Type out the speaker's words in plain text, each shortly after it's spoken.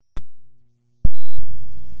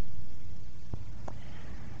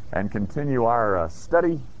and continue our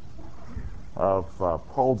study of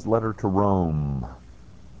Paul's letter to Rome.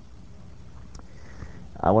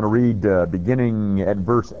 I want to read beginning at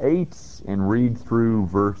verse 8 and read through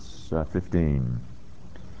verse 15.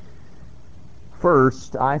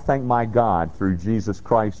 First, I thank my God through Jesus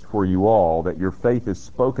Christ for you all, that your faith is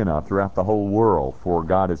spoken of throughout the whole world. For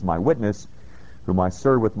God is my witness, whom I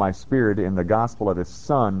serve with my spirit in the gospel of his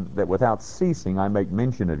Son, that without ceasing I make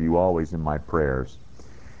mention of you always in my prayers,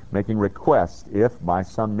 making request, if by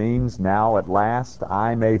some means now at last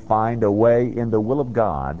I may find a way in the will of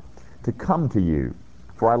God to come to you.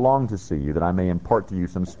 For I long to see you, that I may impart to you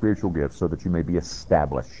some spiritual gifts, so that you may be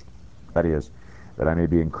established. That is, that I may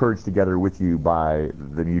be encouraged together with you by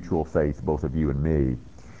the mutual faith, both of you and me.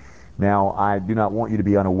 Now, I do not want you to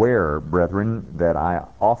be unaware, brethren, that I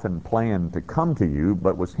often planned to come to you,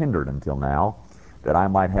 but was hindered until now, that I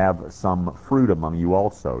might have some fruit among you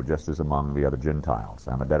also, just as among the other Gentiles.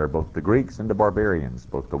 I am a debtor both to Greeks and to barbarians,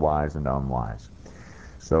 both to wise and to unwise.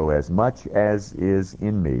 So as much as is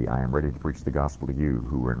in me, I am ready to preach the gospel to you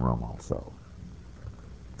who are in Rome also.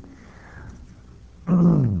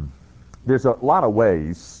 There's a lot of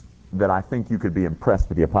ways that I think you could be impressed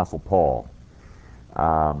with the Apostle Paul.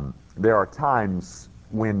 There are times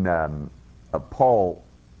when Paul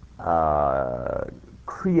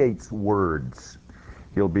creates words.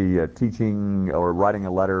 He'll be teaching or writing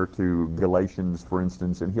a letter to Galatians, for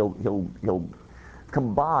instance, and he'll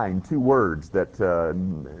combine two words that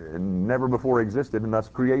never before existed, and thus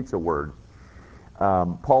creates a word.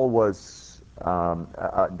 Paul was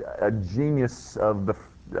a genius of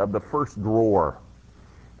the first drawer.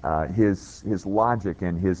 His logic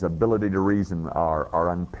and his ability to reason are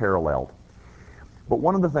unparalleled. But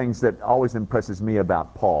one of the things that always impresses me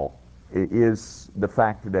about Paul is the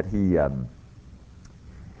fact that he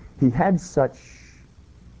had such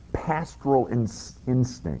pastoral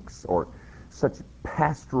instincts, or such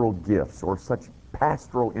pastoral gifts, or such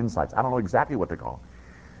pastoral insights. I don't know exactly what to call them.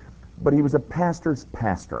 But he was a pastor's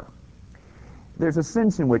pastor. There's a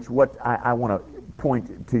sense in which what I want to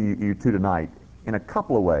point to you to tonight, in a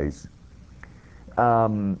couple of ways,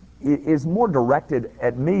 is more directed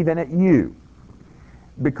at me than at you.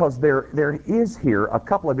 Because there is here a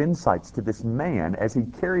couple of insights to this man as he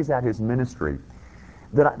carries out his ministry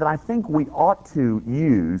that I think we ought to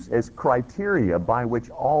use as criteria by which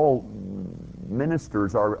all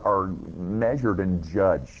ministers are measured and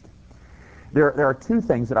judged. There are two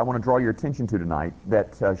things that I want to draw your attention to tonight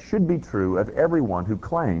that should be true of everyone who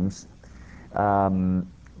claims the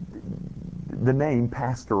name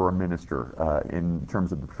pastor or minister in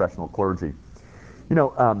terms of the professional clergy. You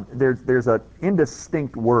know, there's an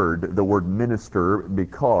indistinct word, the word minister,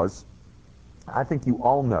 because I think you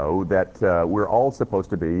all know that we're all supposed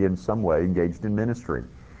to be in some way engaged in ministry.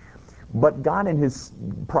 But God in his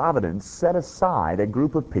providence set aside a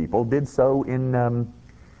group of people, did so in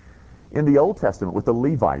the Old Testament with the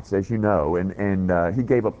Levites, as you know, and he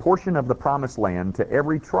gave a portion of the promised land to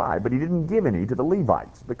every tribe, but he didn't give any to the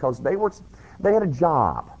Levites because they had a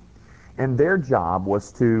job. And their job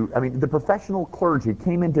was the professional clergy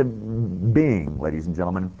came into being, ladies and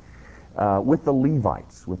gentlemen, with the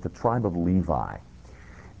Levites, with the tribe of Levi.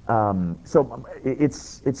 So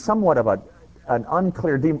it's somewhat of an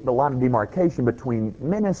unclear line of demarcation between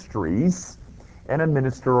ministries and a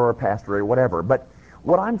minister or a pastor or whatever. But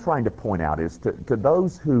what I'm trying to point out is to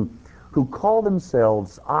those who call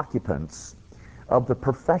themselves occupants of the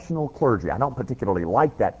professional clergy. I don't particularly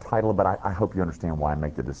like that title, but I hope you understand why I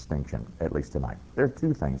make the distinction, at least tonight. There are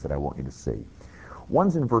two things that I want you to see.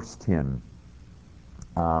 One's in verse 10,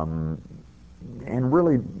 and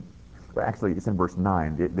really, actually it's in verse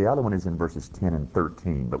 9. The other one is in verses 10 and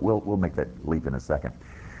 13, but we'll make that leap in a second.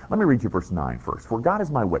 Let me read you verse 9 first. For God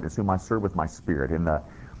is my witness, whom I serve with my spirit in the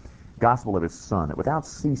gospel of his Son, that without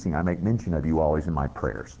ceasing I make mention of you always in my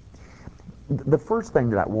prayers. The first thing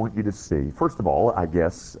that I want you to see, first of all, I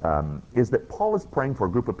guess, is that Paul is praying for a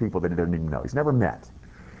group of people that he doesn't even know. He's never met.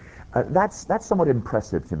 That's somewhat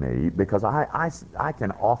impressive to me, because I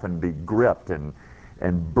can often be gripped and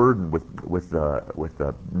burdened with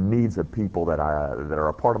the needs of people that are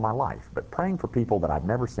a part of my life. But praying for people that I've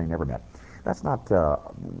never seen, never met, that's not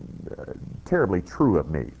terribly true of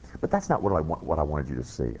me. But that's not what I wanted you to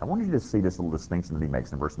see. I wanted you to see this little distinction that he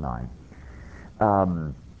makes in verse 9.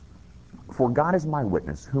 For God is my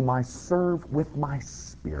witness, whom I serve with my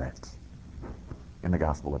spirit in the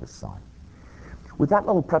gospel of his Son. With that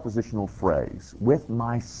little prepositional phrase, with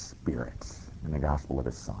my spirit in the gospel of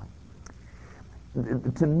his Son,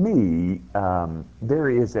 to me, there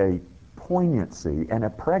is a poignancy and a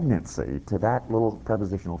pregnancy to that little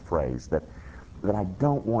prepositional phrase that I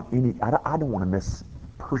don't want I don't want to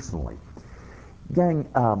personally. Gang,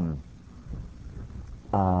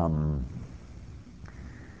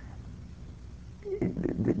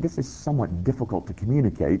 this is somewhat difficult to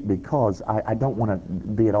communicate because I don't want to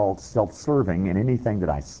be at all self-serving in anything that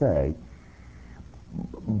I say,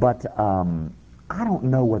 but I don't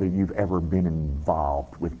know whether you've ever been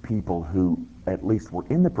involved with people who at least were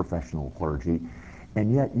in the professional clergy,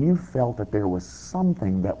 and yet you felt that there was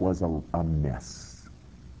something that was amiss.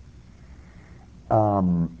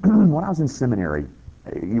 When I was in seminary,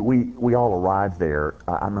 we all arrived there.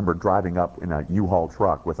 I remember driving up in a U-Haul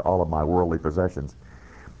truck with all of my worldly possessions,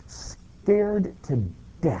 scared to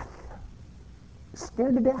death.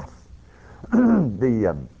 Scared to death.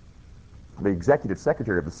 The executive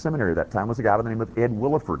secretary of the seminary at that time was a guy by the name of Ed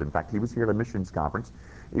Williford. In fact, he was here at a missions conference.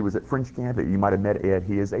 He was at French Camp. You might have met Ed.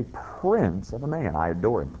 He is a prince of a man. I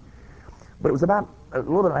adore him. But it was about a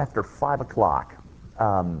little bit after 5 o'clock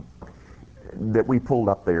that we pulled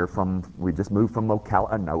up there we just moved from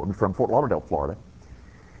from Fort Lauderdale, Florida.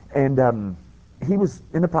 And he was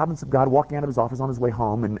in the providence of God, walking out of his office on his way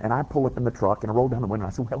home, and I pull up in the truck, and I roll down the window,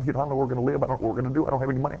 and I said, well, I don't know where we're going to live, I don't know what we're going to do, I don't have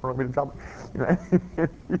any money, I don't have any job.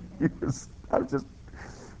 I was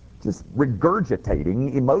just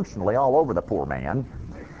regurgitating emotionally all over the poor man.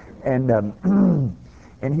 And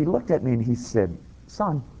and he looked at me and he said,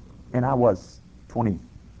 son, and I was 23,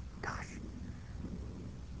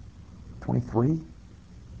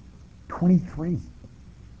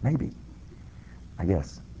 maybe, I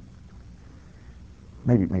guess.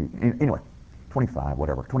 Maybe, anyway, 25,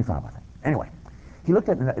 whatever, 25, I think. Anyway, he looked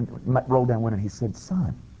at me, rolled down window, and he said,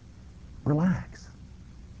 son, relax.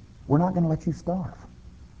 We're not going to let you starve.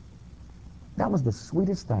 That was the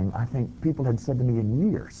sweetest thing I think people had said to me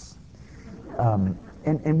in years. And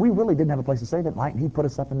we really didn't have a place to stay that night, and he put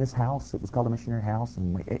us up in this house. It was called a missionary house,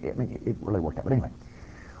 and it really worked out. But anyway,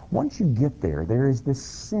 once you get there, there is this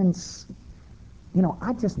sense,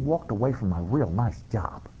 I just walked away from my real nice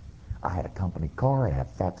job. I had a company car, I had a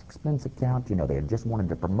tax expense account, they had just wanted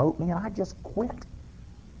to promote me, and I just quit.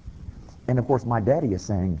 And of course, my daddy is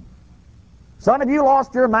saying, son, have you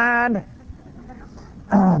lost your mind?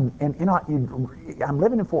 I'm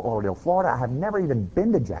living in Fort Lauderdale, Florida. I have never even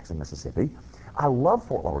been to Jackson, Mississippi. I love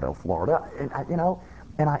Fort Lauderdale, Florida, and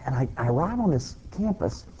I arrive on this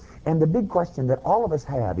campus, and the big question that all of us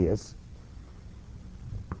have is,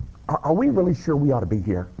 are we really sure we ought to be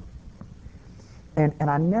here? And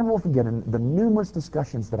I never will forget the numerous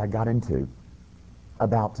discussions that I got into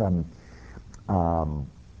about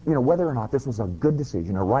whether or not this was a good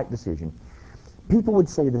decision, a right decision. People would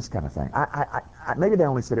say this kind of thing. Maybe they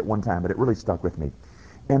only said it one time, but it really stuck with me.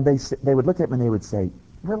 And they would look at me and they would say,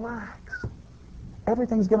 relax.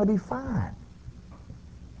 Everything's going to be fine.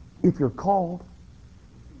 If you're called.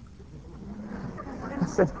 I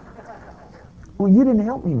said, well, you didn't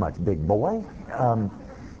help me much, big boy.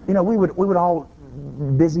 We would all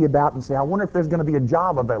busy about and say, I wonder if there's going to be a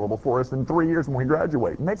job available for us in 3 years when we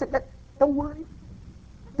graduate. And they said, don't worry.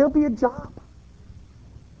 There'll be a job.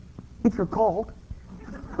 If you're called.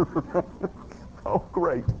 Oh,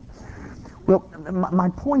 great. Well, my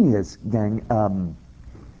point is, gang,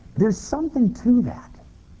 there's something to that.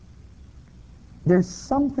 There's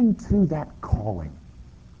something to that calling.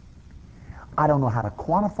 I don't know how to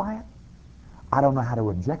quantify it. I don't know how to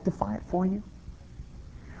objectify it for you.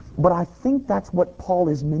 But I think that's what Paul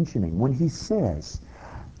is mentioning when he says,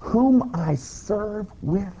 whom I serve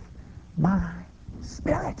with my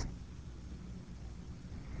spirit.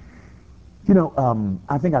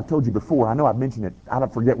 I think I've told you before, I know I've mentioned it, I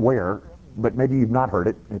don't forget where, but maybe you've not heard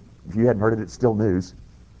it. If you hadn't heard it, it's still news.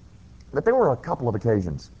 But there were a couple of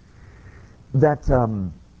occasions that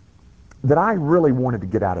I really wanted to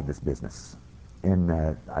get out of this business. And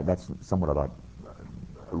that's somewhat of a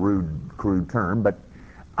rude, crude term, but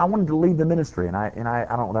I wanted to leave the ministry. And I don't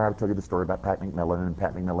know whether I've told you the story about Pat McMillan. And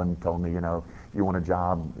Pat McMillan told me, if you want a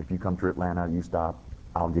job, if you come to Atlanta, you stop,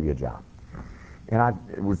 I'll give you a job. And I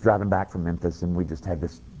was driving back from Memphis, and we just had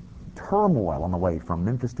this turmoil on the way from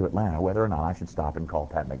Memphis to Atlanta, whether or not I should stop and call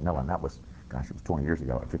Pat McMillan. That was, it was 20 years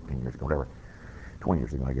ago, or 15 years ago, whatever. 20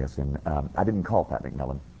 years ago, I guess. And I didn't call Pat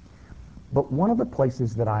McMillan. But one of the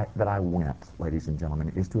places that I went, ladies and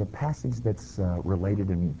gentlemen, is to a passage that's related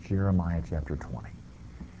in Jeremiah chapter 20.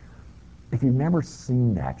 If you've never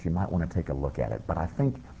seen that, you might want to take a look at it. But I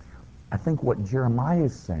think what Jeremiah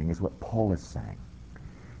is saying is what Paul is saying.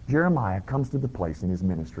 Jeremiah comes to the place in his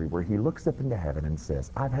ministry where he looks up into heaven and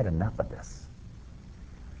says, I've had enough of this.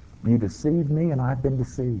 You deceived me, and I've been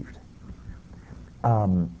deceived.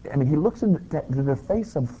 He looks into the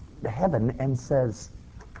face of heaven and says,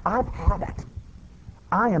 I've had it.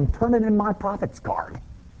 I am turning in my prophet's card.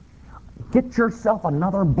 Get yourself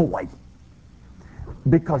another boy,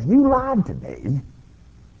 because you lied to me.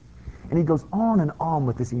 And he goes on and on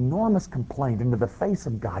with this enormous complaint into the face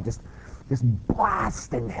of God, just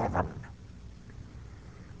blasting heaven.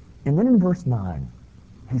 And then in verse 9,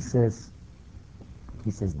 he says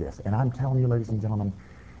this, and I'm telling you, ladies and gentlemen,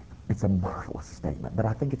 it's a marvelous statement, but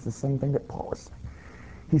I think it's the same thing that Paul is saying.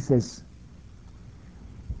 He says,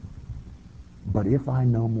 but if I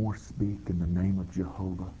no more speak in the name of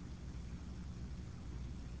Jehovah,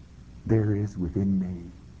 there is within me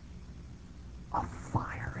a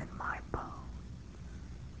fire in my bones.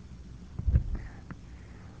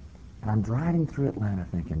 And I'm driving through Atlanta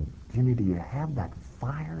thinking, Jimmy, do you have that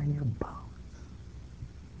fire in your bones?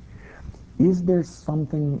 Is there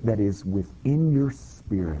something that is within your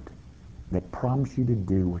spirit that prompts you to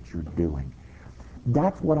do what you're doing?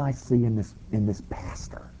 That's what I see in this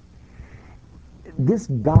pastor. This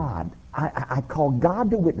God, I call God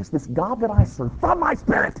to witness, this God that I serve from my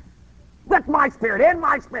spirit, with my spirit, in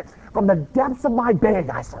my spirit, from the depths of my being,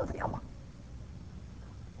 I serve him.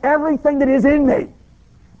 Everything that is in me,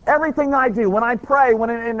 everything I do, when I pray, when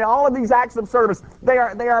in all of these acts of service, they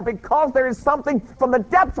are because there is something from the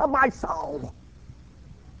depths of my soul.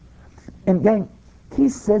 And gang, he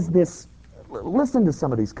says this. Listen to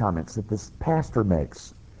some of these comments that this pastor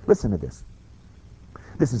makes. Listen to this.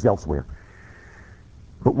 This is elsewhere.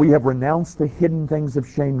 But we have renounced the hidden things of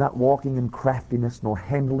shame, not walking in craftiness, nor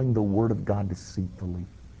handling the word of God deceitfully,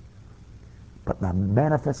 but the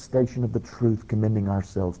manifestation of the truth, commending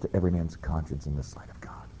ourselves to every man's conscience in the sight of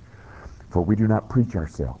God. For we do not preach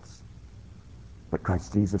ourselves, but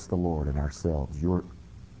Christ Jesus the Lord, and ourselves, your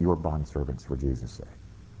bondservants for Jesus' sake.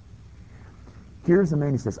 Here's a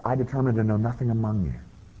man who says, I determined to know nothing among you.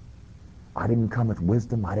 I didn't come with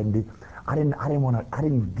wisdom. I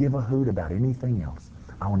didn't give a hoot about anything else.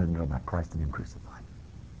 I wanted to know about Christ and him crucified.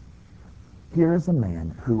 Here is a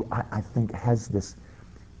man who I think has this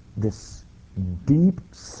deep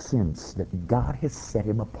sense that God has set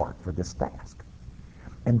him apart for this task.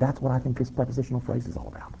 And that's what I think this prepositional phrase is all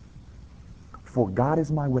about. For God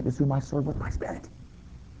is my witness, whom I serve with my spirit.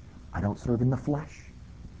 I don't serve in the flesh.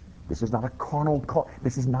 This is not a carnal call.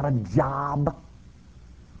 This is not a job.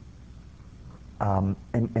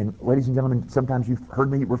 And ladies and gentlemen, sometimes you've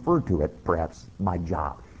heard me refer to it, perhaps, my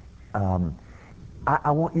job.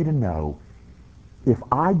 I want you to know, if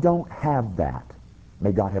I don't have that,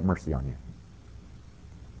 may God have mercy on you.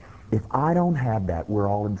 If I don't have that, we're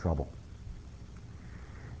all in trouble.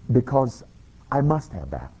 Because I must have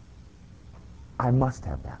that. I must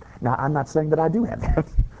have that. Now, I'm not saying that I do have that.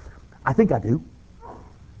 I think I do.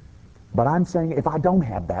 But I'm saying if I don't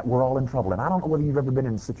have that, we're all in trouble. And I don't know whether you've ever been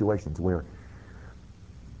in situations where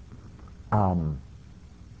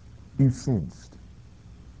you sensed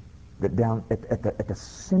that down at the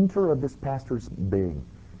center of this pastor's being,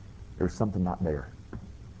 there's something not there.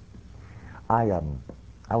 I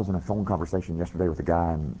was in a phone conversation yesterday with a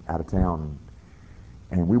guy out of town,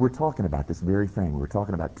 and we were talking about this very thing. We were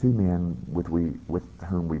talking about two men with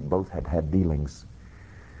whom we both had dealings,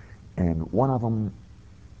 and one of them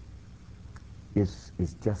is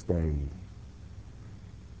just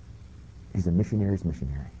he's a missionary's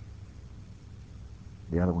missionary.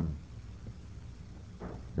 The other one,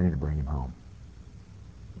 they need to bring him home.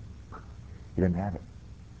 He doesn't have it.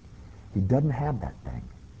 He doesn't have that thing.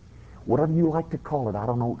 Whatever you like to call it, I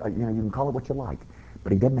don't know, you can call it what you like,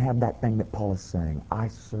 but he doesn't have that thing that Paul is saying. I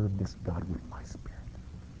serve this God with my spirit.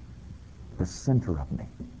 The center of me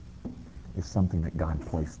is something that God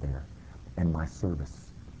placed there, and my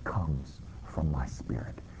service comes from my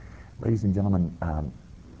spirit. Ladies and gentlemen,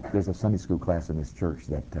 there's a Sunday school class in this church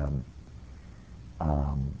that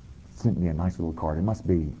sent me a nice little card. It must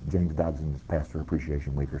be James Dobson's Pastor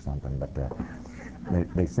Appreciation Week or something, but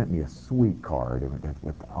they sent me a sweet card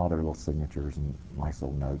with all their little signatures and nice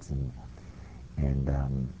little notes,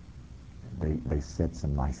 and they said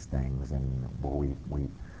some nice things, and boy,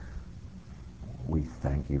 we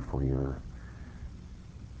thank you for your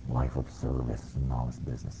life of service and all this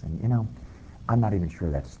business. And I'm not even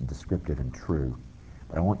sure that's descriptive and true,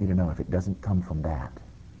 but I want you to know, if it doesn't come from that,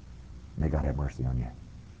 may God have mercy on you.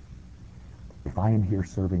 If I am here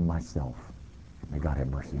serving myself, may God have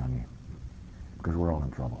mercy on you, because we're all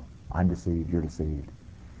in trouble. I'm deceived, you're deceived,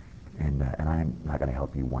 and I'm not going to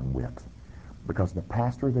help you one whit, because the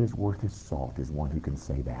pastor that is worth his salt is one who can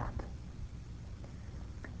say that.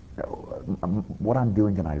 What I'm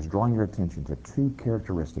doing tonight is drawing your attention to two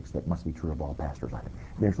characteristics that must be true of all pastors, I think.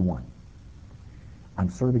 There's one. I'm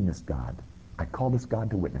serving this God. I call this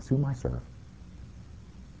God to witness whom I serve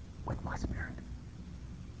with my spirit.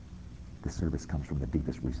 This service comes from the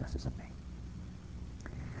deepest recesses of me.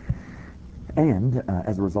 And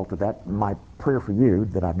as a result of that, my prayer for you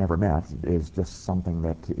that I've never met is just something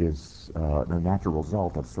that is the natural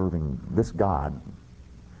result of serving this God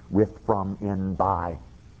with, from, in, by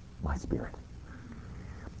my Spirit.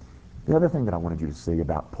 The other thing that I wanted you to see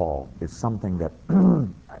about Paul is something that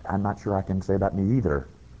I'm not sure I can say about me either.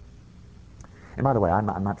 And by the way, I'm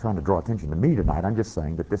not trying to draw attention to me tonight. I'm just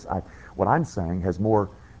saying that what I'm saying has more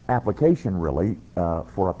application, really,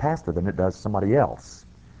 for a pastor than it does somebody else.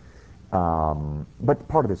 But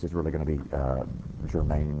part of this is really going to be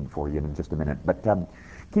germane for you in just a minute. But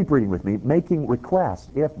keep reading with me. Making request,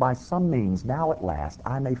 if by some means now at last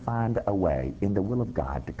I may find a way in the will of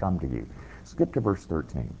God to come to you. Skip to verse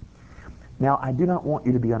 13. Now I do not want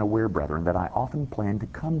you to be unaware, brethren, that I often planned to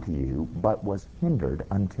come to you, but was hindered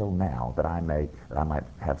until now, that I might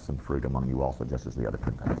have some fruit among you also, just as the other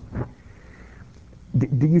confess.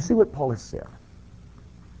 Do you see what Paul has said?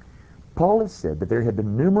 Paul has said that there had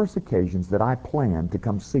been numerous occasions that I planned to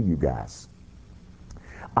come see you guys.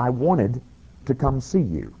 I wanted to come see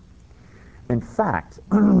you. In fact,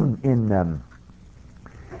 in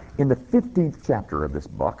the 15th chapter of this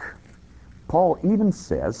book, Paul even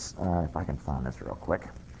says, if I can find this real quick,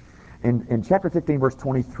 in chapter 15, verse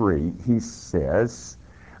 23, he says,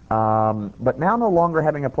 but now no longer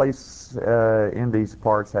having a place in these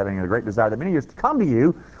parts, having a great desire that many years to come to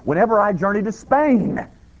you whenever I journey to Spain.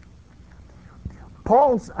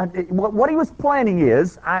 Paul's, what he was planning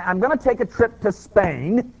is, I'm going to take a trip to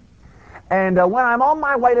Spain, and when I'm on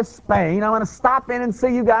my way to Spain, I'm going to stop in and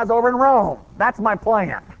see you guys over in Rome. That's my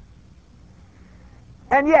plan.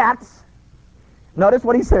 And yet, notice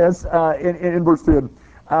what he says in verse 10.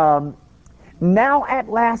 Now at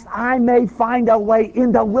last I may find a way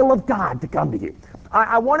in the will of God to come to you.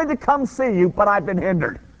 I wanted to come see you, but I've been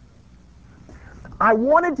hindered. I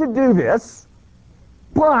wanted to do this,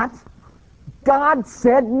 but God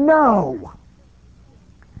said no.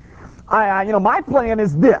 My plan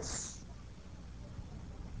is this,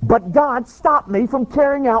 but God stopped me from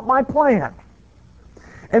carrying out my plan.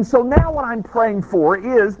 And so now what I'm praying for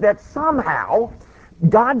is that somehow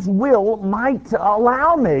God's will might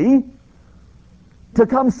allow me to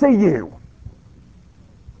come see you.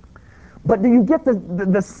 But do you get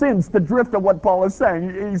the sense, the drift of what Paul is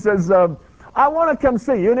saying? He says, I want to come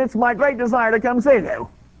see you, and it's my great desire to come see you.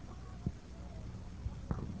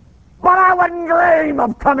 But I wouldn't dream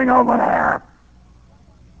of coming over there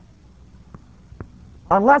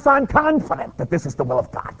unless I'm confident that this is the will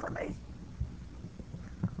of God for me.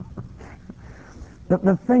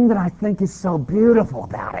 The thing that I think is so beautiful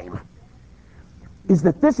about him is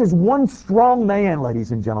that this is one strong man,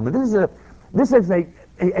 ladies and gentlemen. This is a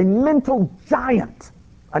mental giant,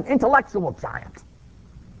 an intellectual giant.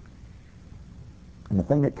 And the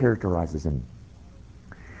thing that characterizes him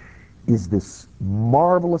is this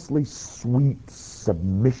marvelously sweet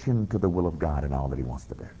submission to the will of God in all that he wants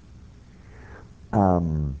to do.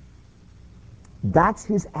 That's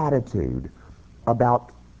his attitude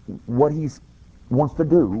about what he wants to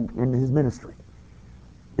do in his ministry.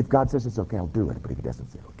 If God says it's okay, I'll do it. But if he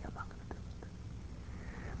doesn't say okay, I'm not going to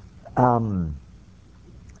do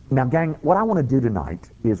it. Now, gang, what I want to do tonight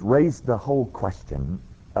is raise the whole question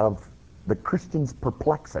of the Christian's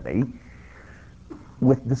perplexity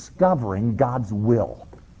with discovering God's will,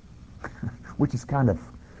 which is kind of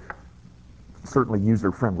certainly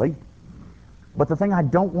user-friendly. But the thing I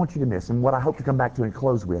don't want you to miss, and what I hope to come back to and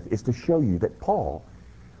close with, is to show you that Paul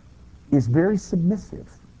is very submissive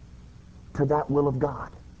to that will of God.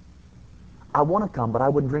 I want to come, but I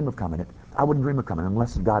wouldn't dream of coming. I wouldn't dream of coming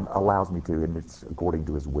unless God allows me to, and it's according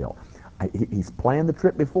to his will. He's planned the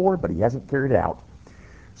trip before, but he hasn't carried it out.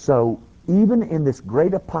 So even in this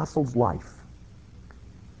great apostle's life,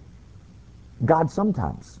 God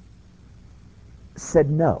sometimes said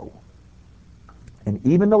no. And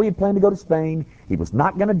even though he had planned to go to Spain, he was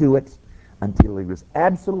not going to do it until he was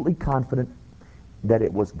absolutely confident that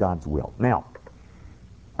it was God's will. Now,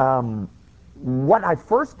 what I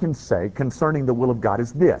first can say concerning the will of God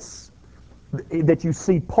is this, that you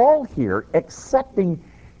see Paul here accepting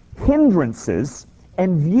hindrances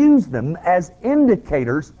and views them as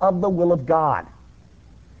indicators of the will of God.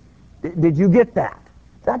 Did you get that?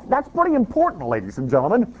 That's pretty important, ladies and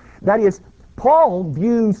gentlemen. That is, Paul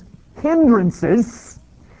views hindrances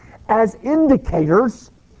as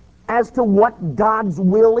indicators as to what God's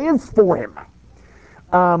will is for him.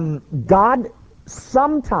 God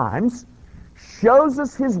sometimes shows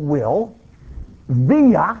us his will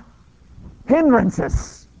via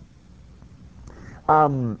hindrances.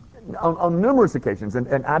 On numerous occasions,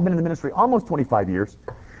 and I've been in the ministry almost 25 years,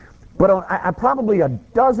 but probably a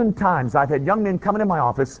dozen times I've had young men come into my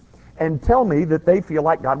office and tell me that they feel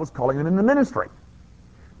like God was calling them in the ministry.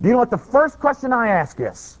 Do you know what the first question I ask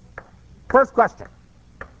is? First question.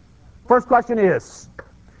 First question is,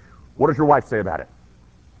 what does your wife say about it?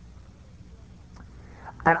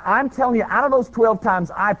 And I'm telling you, out of those 12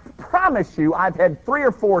 times, I promise you, I've had 3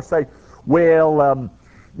 or 4 say, well,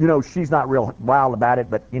 she's not real wild about it,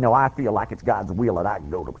 but, I feel like it's God's will that I can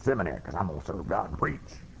go to seminary because I'm going to serve God and preach.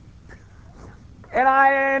 And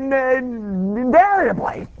I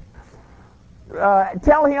invariably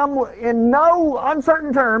tell him in no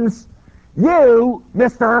uncertain terms, you,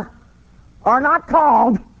 mister, are not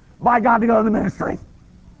called by God to go to the ministry.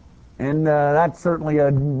 And that's certainly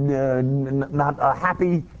not a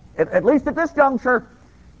happy, at least at this juncture,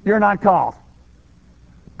 you're not called.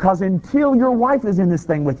 Because until your wife is in this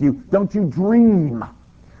thing with you, don't you dream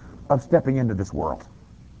of stepping into this world.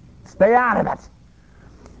 Stay out of it.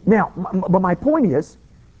 Now, but my point is,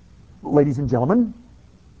 ladies and gentlemen,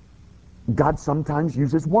 God sometimes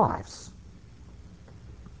uses wives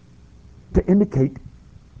to indicate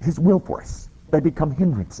his will for us. They become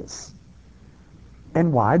hindrances.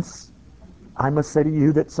 And wives, I must say to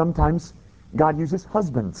you that sometimes God uses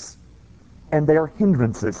husbands, and they are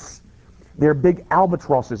hindrances. They're big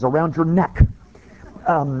albatrosses around your neck.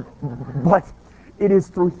 But it is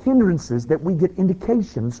through hindrances that we get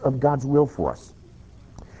indications of God's will for us.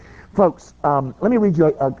 Folks, let me read you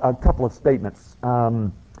a couple of statements.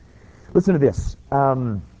 Listen to this.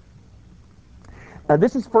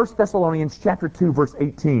 This is 1 Thessalonians chapter 2, verse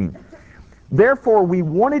 18. Therefore, we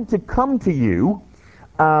wanted to come to you,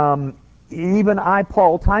 even I,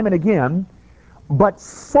 Paul, time and again, but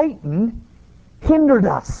Satan hindered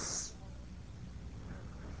us.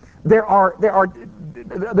 There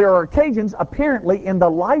are occasions, apparently, in the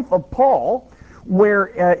life of Paul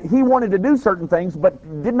where he wanted to do certain things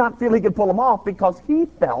but did not feel he could pull them off because he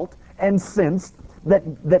felt and sensed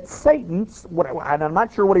that Satan, and I'm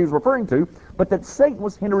not sure what he was referring to, but that Satan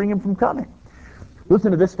was hindering him from coming.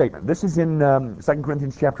 Listen to this statement. This is in 2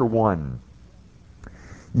 Corinthians chapter 1.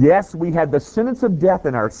 Yes, we had the sentence of death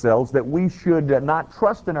in ourselves, that we should not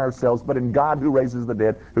trust in ourselves, but in God who raises the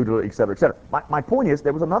dead, etc., etc. My point is,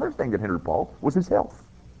 there was another thing that hindered Paul, was his health.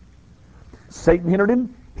 Satan hindered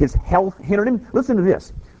him. His health hindered him. Listen to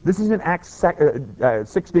this. This is in Acts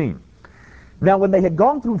 16. Now, when they had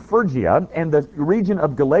gone through Phrygia and the region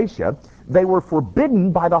of Galatia, they were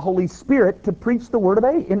forbidden by the Holy Spirit to preach the word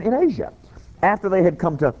in Asia. After they had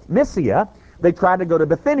come to Mysia, they tried to go to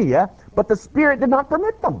Bithynia, but the Spirit did not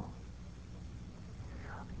permit them.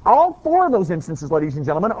 All 4 of those instances, ladies and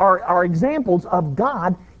gentlemen, are examples of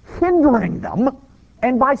God hindering them,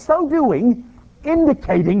 and by so doing,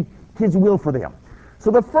 indicating his will for them.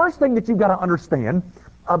 So the first thing that you've got to understand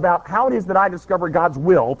about how it is that I discover God's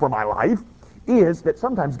will for my life is that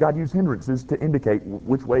sometimes God uses hindrances to indicate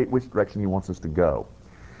which direction he wants us to go.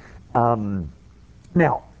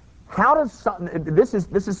 Now, how does this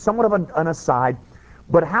is somewhat of an aside,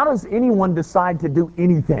 but how does anyone decide to do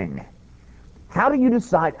anything? How do you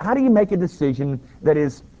decide? How do you make a decision that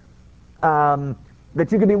is that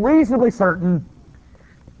you can be reasonably certain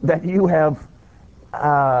that you have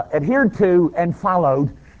adhered to and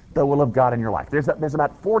followed the will of God in your life? There's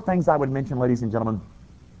about 4 things I would mention, ladies and gentlemen,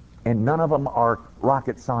 and none of them are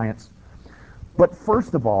rocket science. But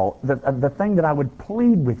first of all, the thing that I would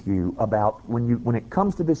plead with you about when it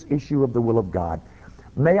comes to this issue of the will of God,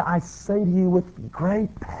 may I say to you with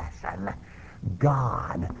great passion,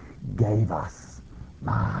 God gave us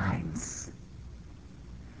minds.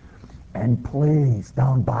 And please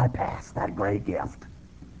don't bypass that great gift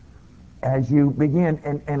as you begin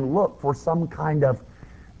and look for some kind of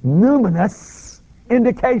numinous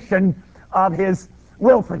indication of his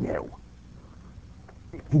will for you.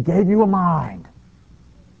 He gave you a mind.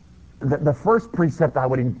 The first precept I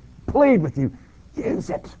would plead with you, use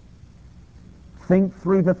it. Think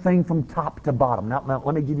through the thing from top to bottom. Now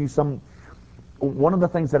let me give you one of the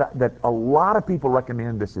things that a lot of people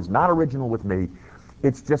recommend. This is not original with me.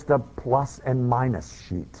 It's just a plus and minus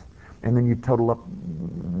sheet. And then you total up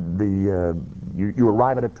you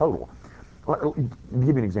arrive at a total. I'll give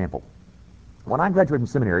you an example. When I graduated from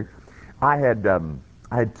seminary, I had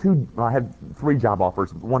 3 job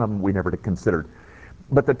offers. One of them we never considered.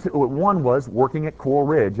 But one was working at Coral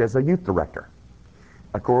Ridge as a youth director,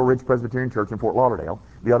 at Coral Ridge Presbyterian Church in Fort Lauderdale.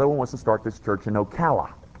 The other one was to start this church in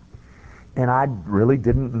Ocala. And I really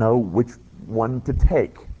didn't know which one to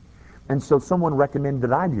take. And so someone recommended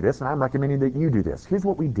that I do this, and I'm recommending that you do this. Here's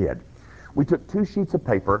what we did. We took 2 sheets of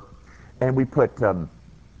paper, and we put 2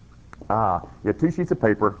 sheets of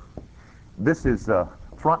paper. This is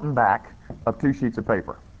front and back of 2 sheets of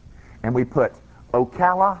paper. And we put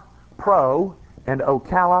Ocala Pro and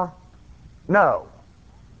Ocala No,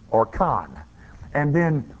 or con. And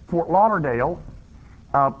then Fort Lauderdale,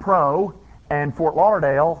 pro, and Fort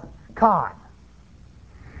Lauderdale, con.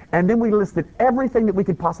 And then we listed everything that we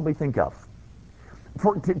could possibly think of.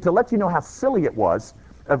 To let you know how silly it was,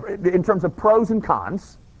 in terms of pros and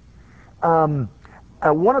cons, one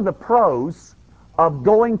of the pros of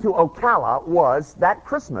going to Ocala was that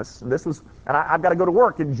Christmas, and I've got to go to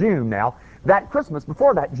work in June now, that Christmas,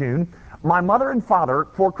 before that June, my mother and father,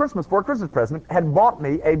 for a Christmas present, had bought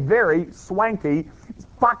me a very swanky,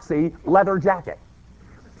 foxy leather jacket.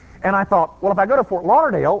 And I thought, well, if I go to Fort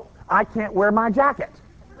Lauderdale, I can't wear my jacket.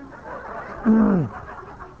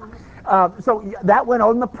 So that went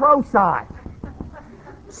on the pro side.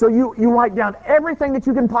 So you write down everything that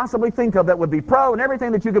you can possibly think of that would be pro and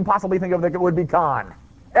everything that you can possibly think of that would be con.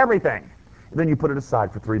 Everything. And then you put it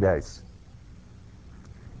aside for 3 days.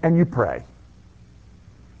 And you pray.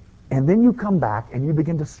 And then you come back and you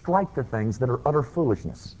begin to strike the things that are utter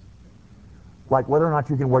foolishness. Like whether or not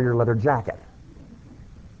you can wear your leather jacket.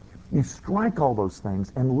 You strike all those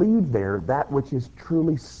things and leave there that which is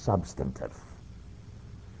truly substantive.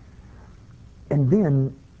 And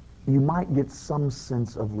then you might get some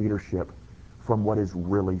sense of leadership from what is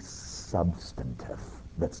really substantive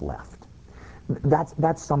that's left.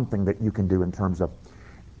 That's something that you can do in terms of...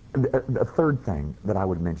 The third thing that I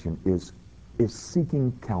would mention is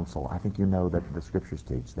seeking counsel. I think you know that the Scriptures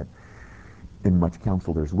teach that in much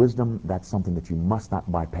counsel there's wisdom. That's something that you must not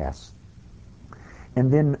bypass.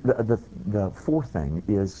 And then the fourth thing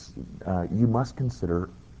is you must consider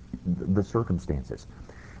the circumstances.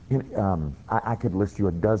 I could list you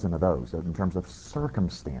a dozen of those in terms of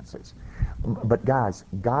circumstances. But guys,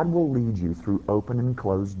 God will lead you through open and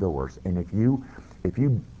closed doors. And if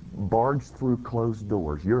you barge through closed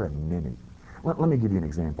doors, you're a ninny. Let me give you an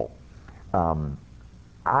example.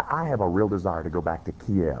 I have a real desire to go back to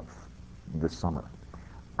Kiev this summer.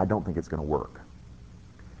 I don't think it's going to work.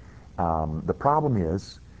 The problem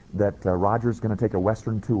is that Roger's going to take a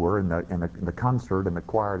Western tour, and the concert and the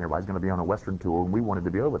choir and everybody's going to be on a Western tour, and we wanted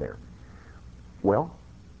to be over there. Well,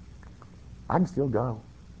 I can still go.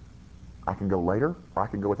 I can go later, or I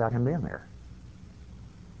can go without him being there.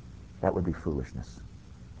 That would be foolishness.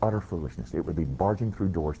 Utter foolishness. It would be barging through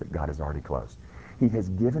doors that God has already closed. He has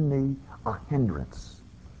given me a hindrance,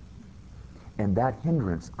 and that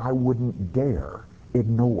hindrance I wouldn't dare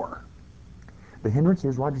ignore. The hindrance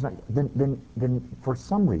is Roger's not. Then for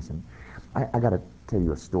some reason, I got to tell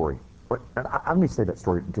you a story. Let me say that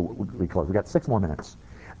story until we close. We got 6 more minutes.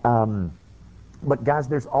 But guys,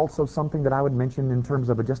 there's also something that I would mention in terms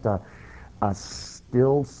of just a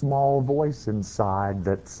still small voice inside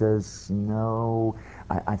that says no.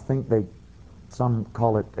 I think some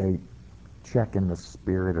call it a check in the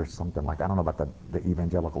spirit or something like that. I don't know about the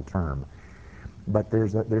evangelical term. But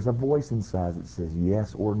there's a voice inside that says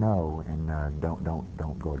yes or no, and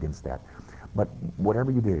don't go against that. But whatever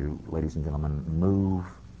you do, ladies and gentlemen, move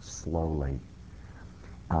slowly.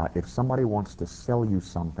 If somebody wants to sell you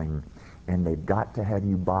something and they've got to have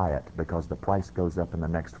you buy it because the price goes up in the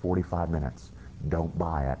next 45 minutes, don't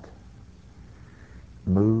buy it.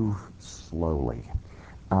 Move slowly.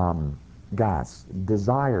 Guys,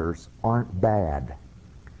 desires aren't bad.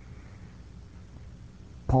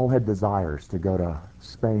 Paul had desires to go to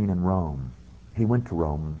Spain and Rome. He went to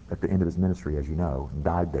Rome at the end of his ministry, as you know, and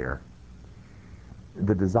died there.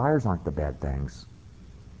 The desires aren't the bad things.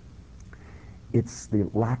 It's the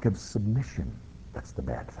lack of submission that's the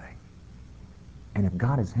bad thing. And if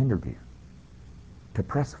God has hindered you, to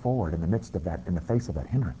press forward in the midst of that, in the face of that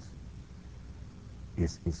hindrance,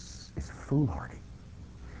 is foolhardy.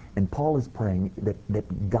 And Paul is praying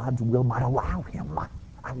that God's will might allow him.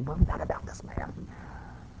 I love that about this man.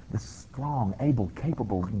 This strong, able,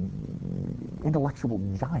 capable, intellectual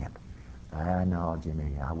giant. No,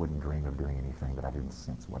 Jimmy, I wouldn't dream of doing anything that I didn't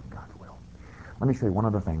sense what God's will. Let me show you one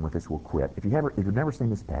other thing with this. We'll quit. If you've never seen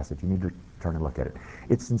this passage, you need to turn and look at it.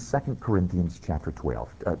 It's in 2 Corinthians chapter 12.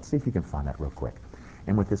 See if you can find that real quick.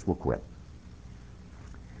 And with this, we'll quit.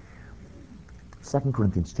 2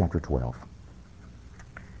 Corinthians chapter 12.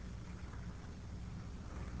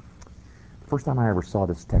 First time I ever saw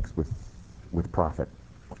this text with Prophet,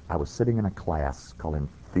 I was sitting in a class called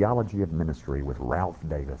Theology of Ministry with Ralph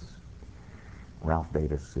Davis. Ralph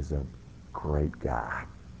Davis is a great guy.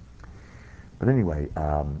 But anyway,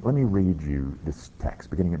 let me read you this text,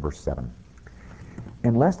 beginning at verse 7.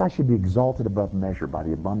 And lest I should be exalted above measure by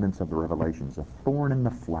the abundance of the revelations, a thorn in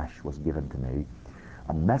the flesh was given to me,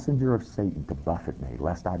 a messenger of Satan to buffet me,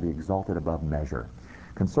 lest I be exalted above measure.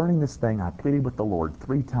 Concerning this thing I pleaded with the Lord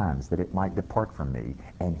 3 times that it might depart from me.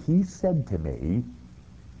 And he said to me,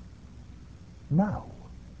 no.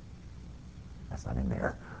 That's not in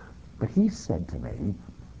there. But he said to me,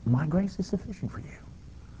 my grace is sufficient for you.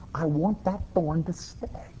 I want that thorn to stay.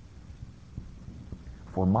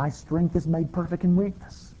 For my strength is made perfect in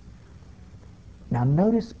weakness. Now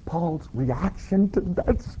notice Paul's reaction to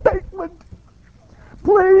that statement.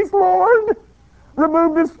 Please, Lord,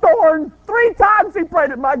 remove this thorn. 3 times he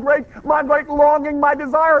prayed it. My great longing, my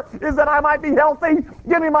desire is that I might be healthy.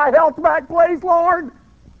 Give me my health back, please, Lord.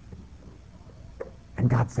 And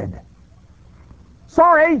God said,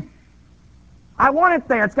 sorry, I want it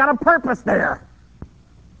there. It's got a purpose there.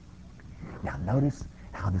 Now notice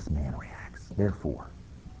how this man reacts. Therefore,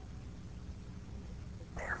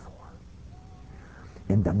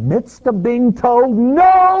 in the midst of being told,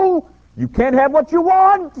 no, you can't have what you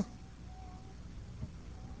want,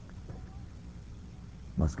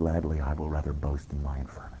 most gladly I will rather boast in my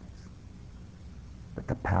infirmities, that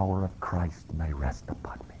the power of Christ may rest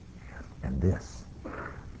upon me. And this,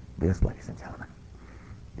 ladies and gentlemen,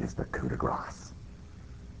 is the coup de grace.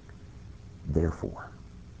 Therefore,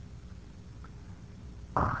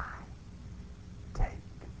 I take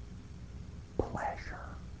pleasure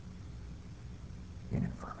in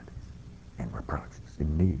infirmities, in reproaches,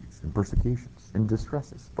 in needs, in persecutions, in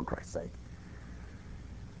distresses, for Christ's sake.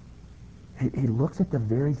 He looks at the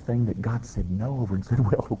very thing that God said no over and said,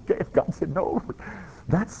 well, okay, if God said no over,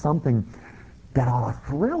 that's something that ought to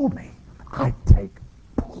thrill me. I take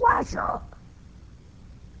pleasure.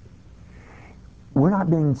 We're not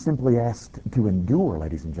being simply asked to endure,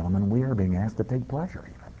 ladies and gentlemen. We are being asked to take pleasure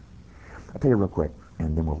even. I'll tell you real quick,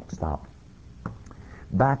 and then we'll stop.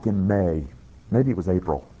 Back in May, maybe it was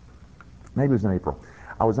April. Maybe it was in April.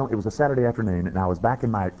 It was a Saturday afternoon, and I was back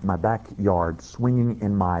in my backyard swinging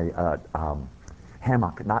in my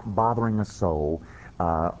hammock, not bothering a soul,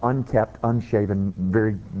 unkept, unshaven,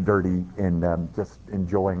 very dirty, and just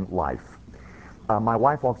enjoying life. My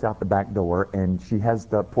wife walks out the back door, and she has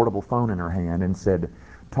the portable phone in her hand and said,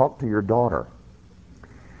 talk to your daughter.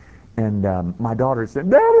 And my daughter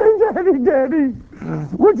said, Daddy,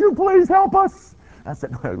 would you please help us? I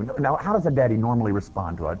said, no. Now, how does a daddy normally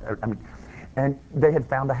respond to it? I mean, and they had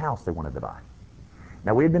found a house they wanted to buy.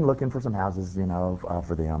 Now, we had been looking for some houses,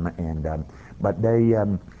 for them, and but they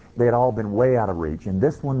had all been way out of reach, and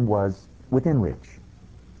this one was within reach.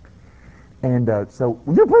 And so,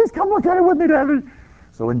 would you please come look at it with me, Daddy?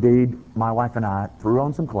 So indeed, my wife and I threw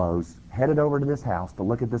on some clothes, headed over to this house to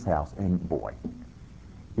look at this house, and boy,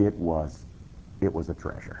 it was a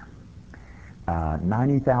treasure.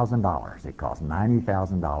 $90,000 it cost,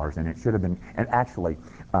 $90,000, and it should have been, and actually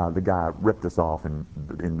the guy ripped us off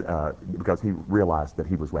because he realized that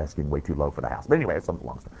he was asking way too low for the house. But anyway, it's something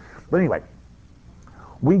long story. But anyway,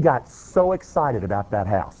 we got so excited about that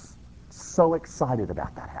house,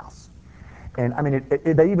 and I mean,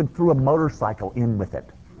 they even threw a motorcycle in with it.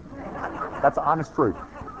 That's the honest truth.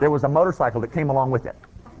 There was a motorcycle that came along with it.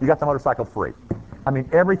 You got the motorcycle free. I mean,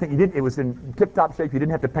 everything, it was in tip-top shape. You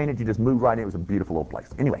didn't have to paint it. You just moved right in. It was a beautiful little place.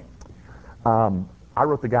 Anyway, I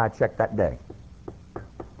wrote the guy a check that day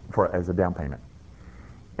as a down payment.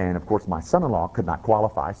 And, of course, my son-in-law could not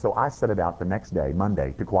qualify, so I set about the next day,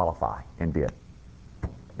 Monday, to qualify, and did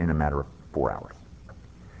in a matter of 4 hours.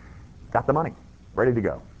 Got the money, ready to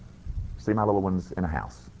go. See my little ones in a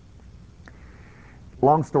house.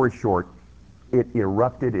 Long story short, it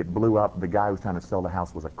erupted, it blew up. The guy who was trying to sell the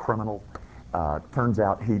house was a criminal. Turns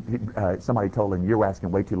out somebody told him, you're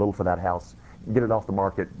asking way too little for that house. Get it off the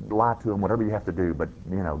market, lie to him, whatever you have to do, but,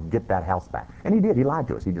 get that house back. And he did. He lied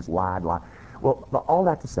to us. He just lied. Well, all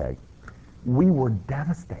that to say, we were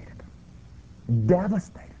devastated.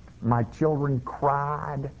 My children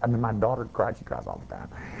cried. I mean, my daughter cried. She cries all the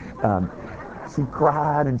time. She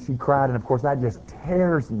cried, and of course, that just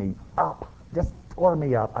tears me up. Just tore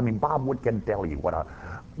me up. I mean, Bob Wood can tell you what a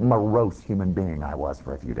morose human being I was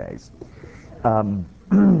for a few days.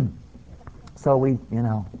 So we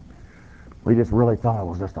just really thought it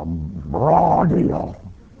was just a raw deal.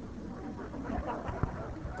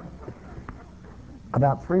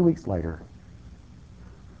 About 3 weeks later,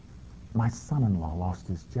 my son-in-law lost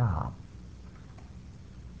his job.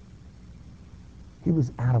 He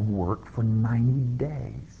was out of work for 90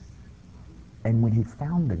 days. And when he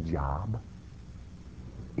found a job,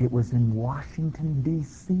 it was in Washington,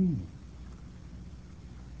 D.C.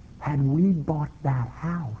 Had we bought that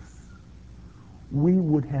house, we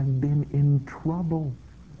would have been in trouble.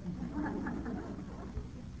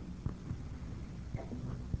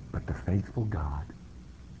 But the faithful God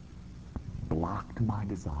blocked my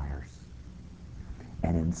desires.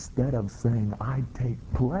 And instead of saying, I take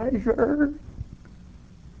pleasure,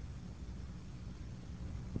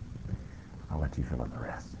 I'll let you fill in the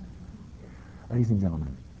rest. Ladies and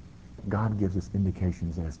gentlemen, God gives us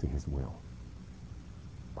indications as to his will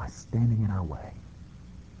by standing in our way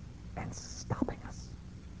and stopping us.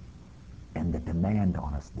 And the demand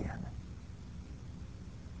on us then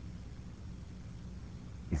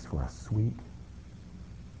is for a sweet,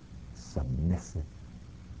 submissive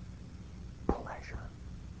pleasure.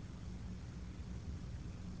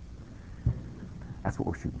 That's what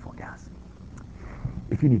we're shooting for, guys.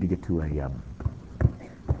 If you need to get to a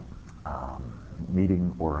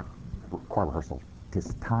meeting or choir rehearsal,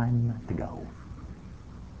 it's time to go.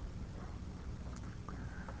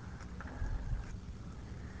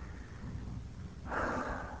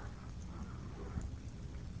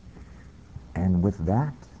 And with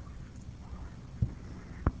that,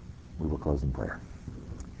 we will close in prayer.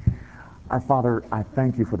 Our Father, I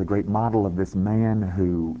thank you for the great model of this man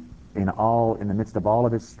who, in the midst of all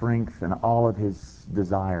of his strength and all of his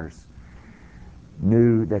desires,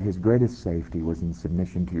 knew that his greatest safety was in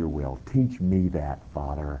submission to your will. Teach me that,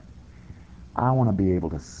 Father. I want to be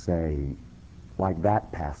able to say, like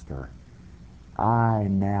that pastor, I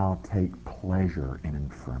now take pleasure in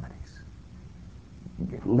infirmities.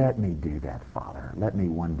 Let me do that, Father. Let me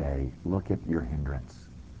one day look at your hindrance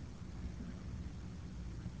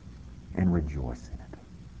and rejoice in it,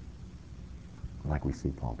 like we see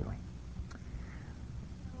Paul doing.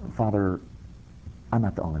 Father, I'm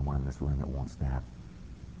not the only one in this room that wants that.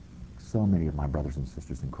 So many of my brothers and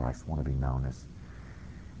sisters in Christ want to be known as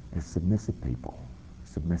submissive people,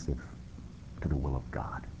 submissive to the will of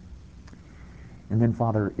God. And then,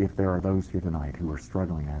 Father, if there are those here tonight who are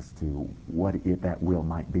struggling as to what that will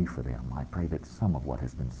might be for them, I pray that some of what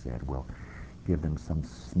has been said will give them some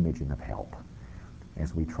smidgen of help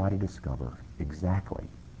as we try to discover exactly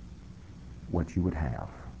what you would have.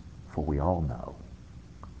 For we all know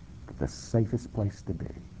that the safest place to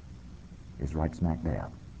be is right smack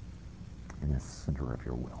dab in the center of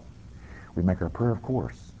your will. We make our prayer, of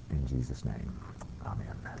course, in Jesus' name.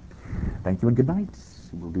 Amen. Thank you and good night.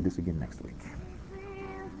 We'll do this again next week.